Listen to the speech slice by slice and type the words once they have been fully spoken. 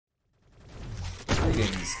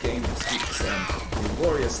Greetings, Game Geeks and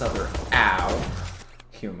glorious other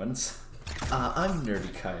humans. I'm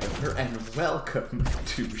Nerdy Kyogre, and welcome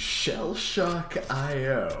to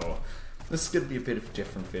Shellshock.io. This is going to be a bit of a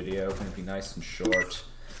different video, going to be nice and short,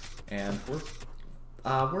 and we're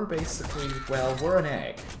basically, well, we're an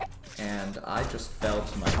egg, and I just fell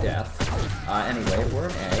to my death. Anyway, we're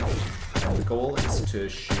an egg, and the goal is to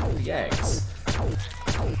shoot the eggs.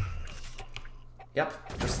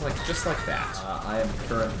 Yep, just like that. I am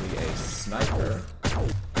currently a sniper.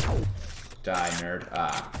 Die, nerd.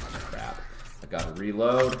 Ah, crap. I gotta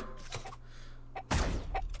reload.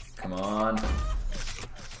 Come on.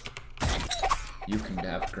 You can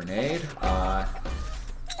have a grenade.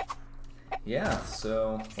 Yeah,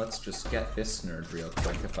 so let's just get this nerd real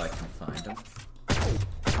quick if I can find him.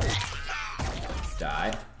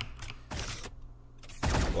 Die.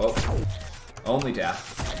 Whoa. Only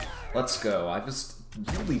death. Let's go. I was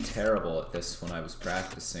really terrible at this when I was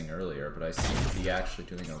practicing earlier, but I seem to be actually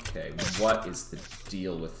doing okay. What is the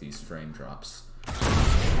deal with these frame drops?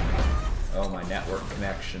 Oh, my network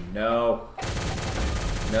connection. No.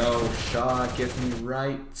 No, Shaw, give me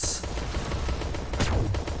rights.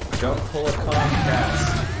 Don't pull a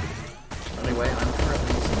Comcast. Anyway, I'm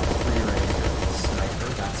currently using a free-range sniper.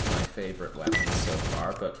 That's my favorite weapon so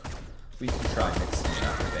far, but we can try mixing it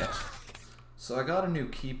up a bit. So I got a new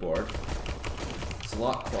keyboard. It's a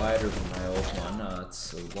lot quieter than my old one.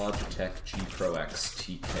 It's a Logitech G Pro X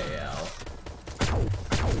TKL.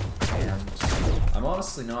 And I'm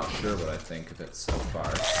honestly not sure what I think of it so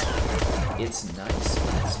far. It's nice,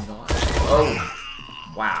 but it's not. Oh!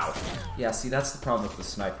 Wow. Yeah, see, that's the problem with the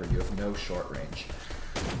sniper. You have no short range.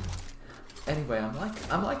 Anyway, I'm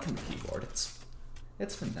liking the keyboard. It's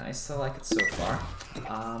been nice. I like it so far.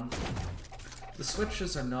 The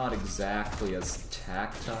switches are not exactly as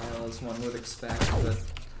tactile as one would expect, but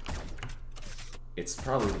it's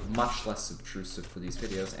probably much less obtrusive for these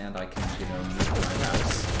videos, and I can, you know, move my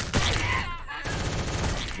mouse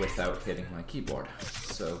without hitting my keyboard.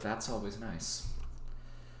 So that's always nice.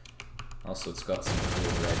 Also, it's got some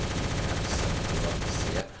cool red keycaps, so if you love to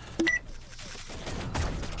see it.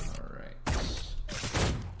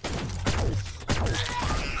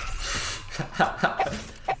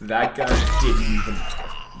 That guy didn't even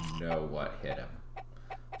know what hit him.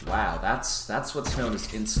 Wow, that's what's known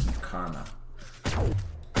as instant karma.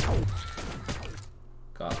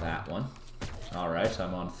 Got that one. Alright,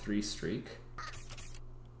 I'm on 3 streak.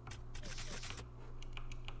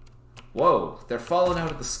 Whoa, they're falling out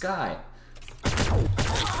of the sky.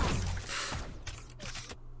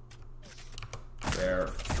 Where?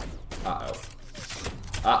 Uh-oh.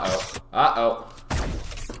 Uh-oh. Uh-oh.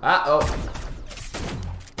 Uh-oh.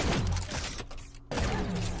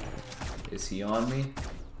 Is he on me?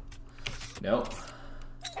 Nope.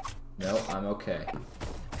 No, I'm okay.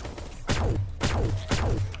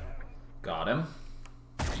 Got him.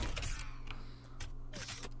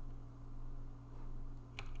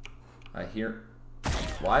 I hear...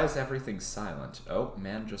 Why is everything silent? Oh,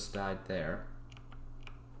 man just died there.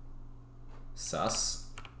 Sus.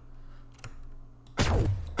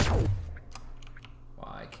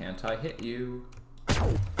 Why can't I hit you?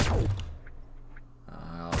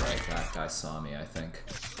 Alright, that guy saw me, I think.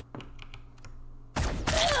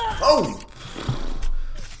 Oh!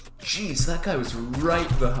 Jeez, that guy was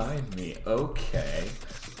right behind me. Okay.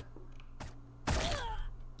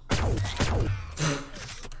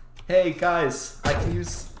 Hey, guys, I can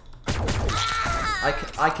use...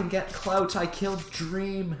 I can get clout. I killed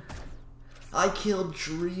Dream.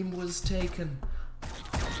 Dream was taken.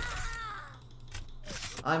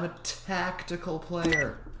 I'm a tactical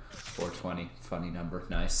player. 420, funny number,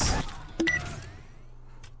 nice.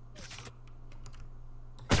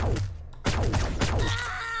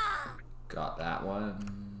 Got that one.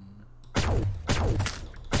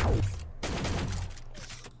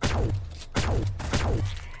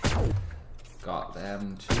 Got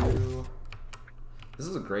them too. This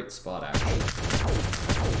is a great spot, actually.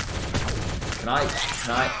 Can I,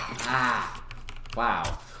 ah,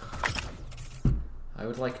 wow. I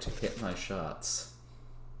would like to hit my shots.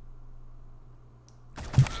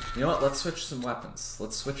 You know what, let's switch some weapons.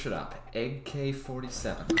 Let's switch it up. Egg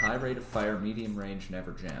K-47, high rate of fire, medium range,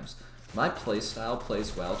 never jams. My playstyle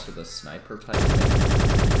plays well to the sniper type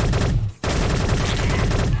thing.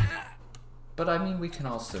 But I mean, we can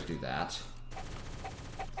also do that.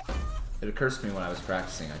 It occurs to me when I was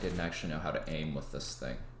practicing, I didn't actually know how to aim with this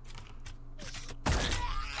thing.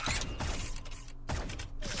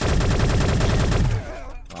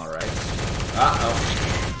 Alright. Uh-oh.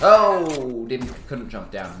 Oh! Couldn't jump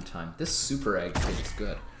down in time. This super egg kid is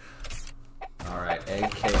good. Alright,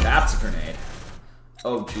 egg K. That's a grenade.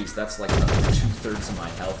 Oh, jeez, that's like 2/3 of my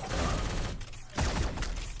health gone.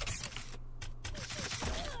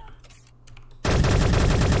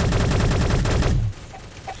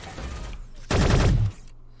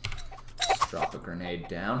 Just drop a grenade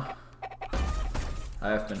down. I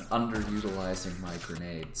have been underutilizing my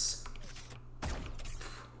grenades.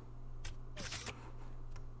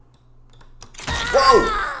 Whoa!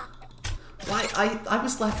 Why? I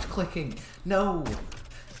was left clicking. No.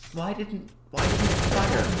 Why didn't it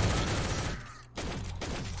fire?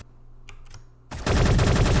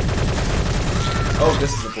 Oh,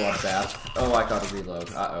 this is a bloodbath. Oh, I gotta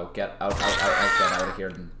reload. Uh-oh. Get out, get out of here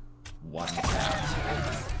in one tap.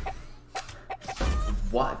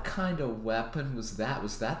 What kind of weapon was that?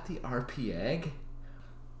 Was that the RP egg?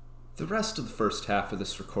 The rest of the first half of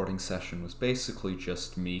this recording session was basically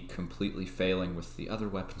just me completely failing with the other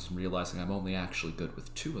weapons and realizing I'm only actually good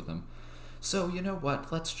with 2 of them. So, you know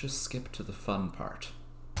what? Let's just skip to the fun part.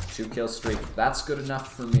 2 kill streak. That's good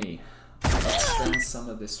enough for me. Let's spend some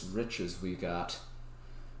of this riches we got.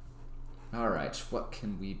 Alright, what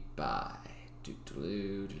can we buy?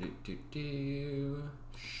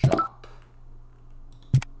 Shop.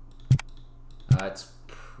 It's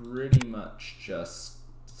pretty much just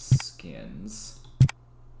skins.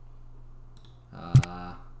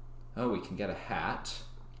 Oh, we can get a hat.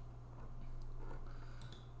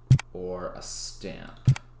 Or a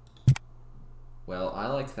stamp. Well, I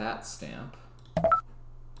like that stamp.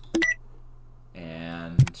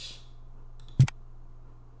 And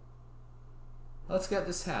let's get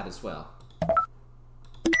this hat as well.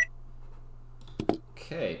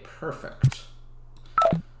 Okay, perfect.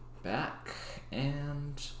 Back,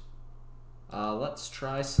 and let's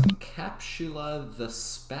try some Capsula the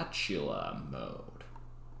Spatula mode.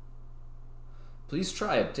 Please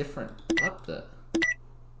try a different... What the...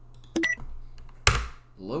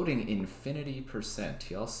 Loading infinity %.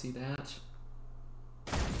 Y'all see that?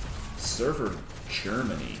 Server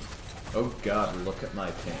Germany. Oh god, look at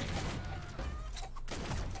my ping.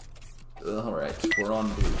 Alright, we're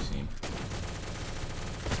on blue team.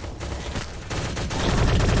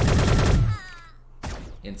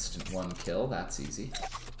 Instant 1 kill, that's easy.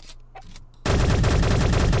 Reload.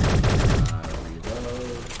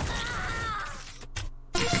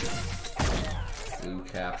 Blue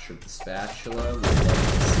captured the spatula.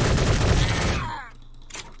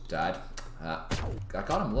 Died. I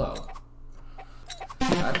got him low.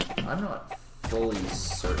 I'm not fully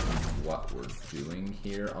certain what we're doing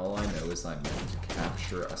here. All I know is I'm meant to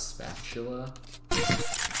capture a spatula.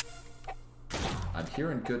 I'm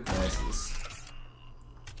hearing good noises.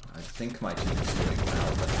 I think my team's doing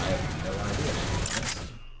well, but I have no idea, to be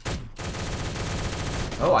honest.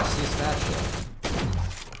 Oh, I see a spatula.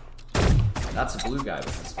 That's a blue guy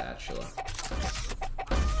with a spatula.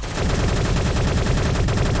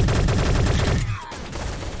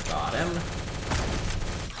 Got him.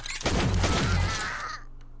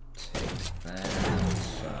 Take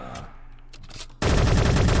that.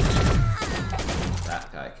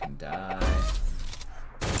 That guy can die.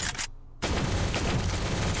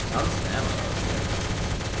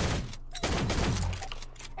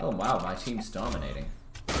 Oh wow, my team's dominating.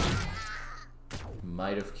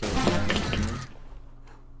 Might have killed the enemy team.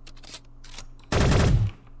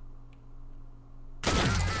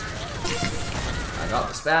 I got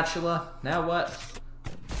the spatula. Now what?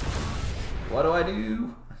 What do I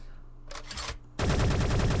do?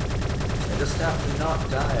 I just have to not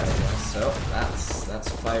die, I guess. So that's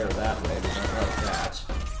fire that way. We don't like that.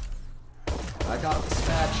 I got the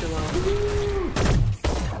spatula. Woo!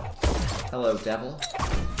 Hello, devil.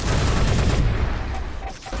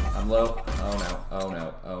 I'm low. Oh no, oh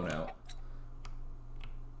no, oh no.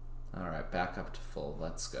 Alright, back up to full.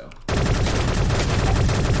 Let's go.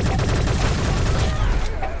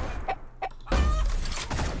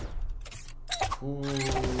 Ooh.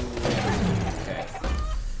 Okay.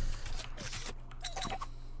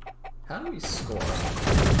 How do we score?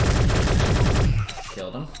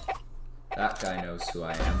 Killed him. That guy knows who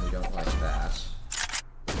I am. We don't like that.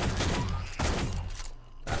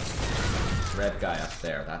 That's red guy up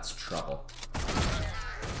there. That's trouble.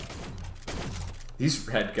 These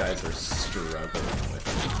red guys are struggling with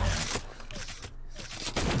it,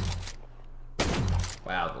 man.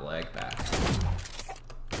 Wow, the leg back.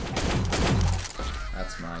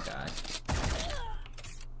 That's my guy.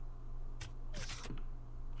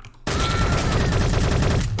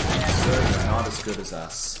 They're not as good as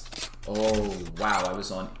us. Oh, wow, I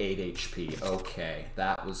was on 8 HP. Okay,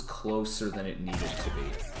 that was closer than it needed to be.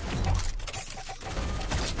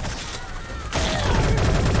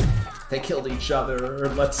 They killed each other.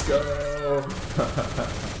 Let's go.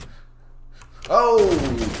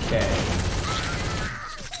 Okay.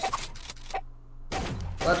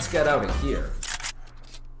 Let's get out of here.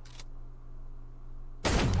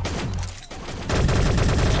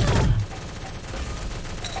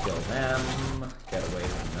 Kill them. Get away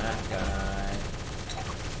from that guy.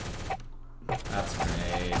 That's a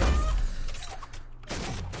grenade.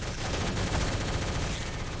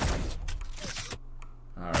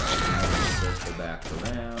 Alright, now we circle back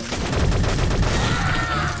around.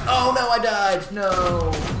 Oh no, I died!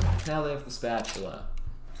 No! Now they have the spatula.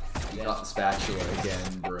 You got the spatula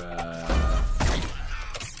again, bruh.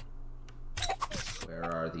 Where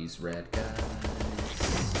are these red guys?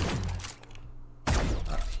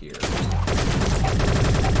 Up here.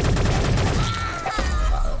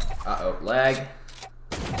 Uh-oh. Uh-oh. Lag.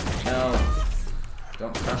 No.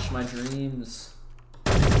 Don't crush my dreams.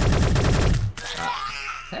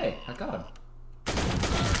 Hey, I got him.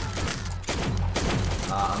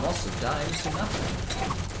 I'm also dying to nothing.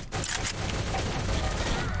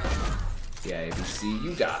 Yeah, ABC,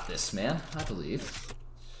 you got this, man. I believe.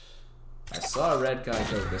 I saw a red guy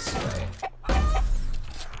go this way.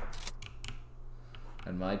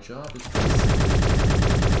 And my job is to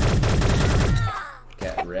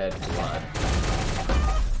get red blood.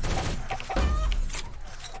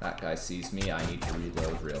 That guy sees me, I need to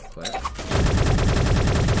reload real quick.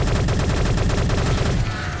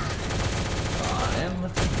 Got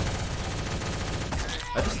him.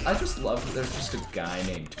 I just love that there's just a guy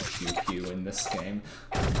named Pew Pew in this game.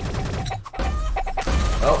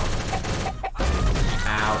 Oh!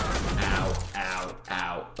 Ow, ow, ow,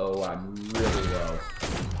 ow. Oh, I'm really low.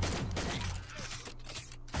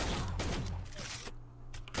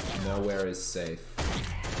 Nowhere is safe.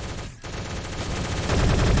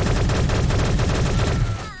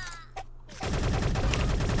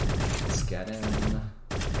 Let's get him.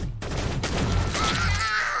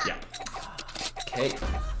 Yeah. Okay.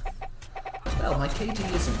 Well, my KD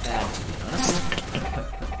isn't bad, to be honest.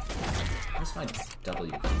 Where's my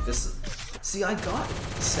W key? See, I got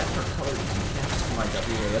separate colored keycaps for my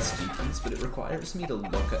WASD keys, but it requires me to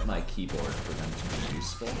look at my keyboard for them to be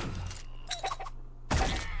useful.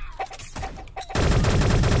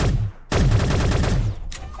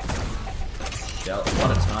 Shell,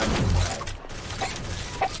 what a time to lag.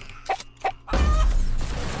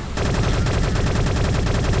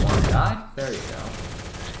 You wanna die? There you go.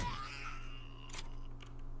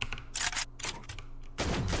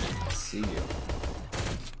 I see you.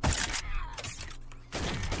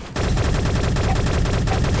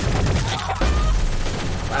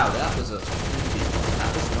 Wow, that was not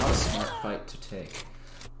a smart fight to take.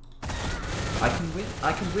 I can win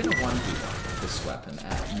a 1v1 with this weapon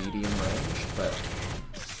at medium range, but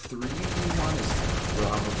 3v1 is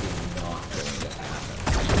probably not going to happen.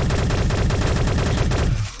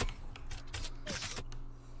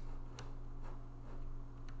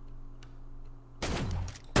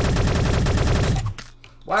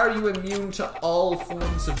 Why are you immune to all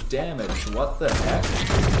forms of damage? What the heck?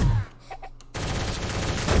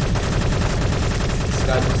 This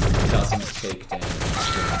guy just doesn't take damage.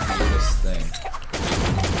 It's the weirdest thing.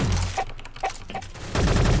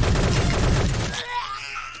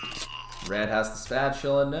 Red has the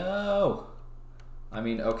spatula. No! I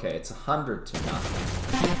mean, okay, it's 100 to nothing.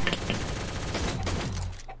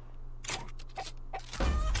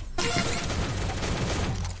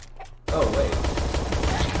 Oh, wait.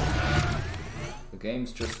 The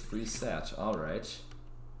game's just reset. Alright.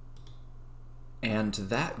 And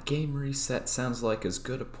that game reset sounds like as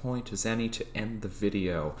good a point as any to end the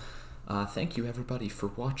video. Thank you everybody for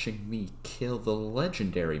watching me kill the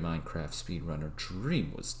legendary Minecraft speedrunner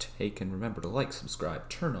Dream Was Taken. Remember to like, subscribe,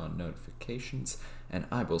 turn on notifications, and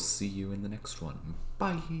I will see you in the next one.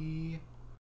 Bye!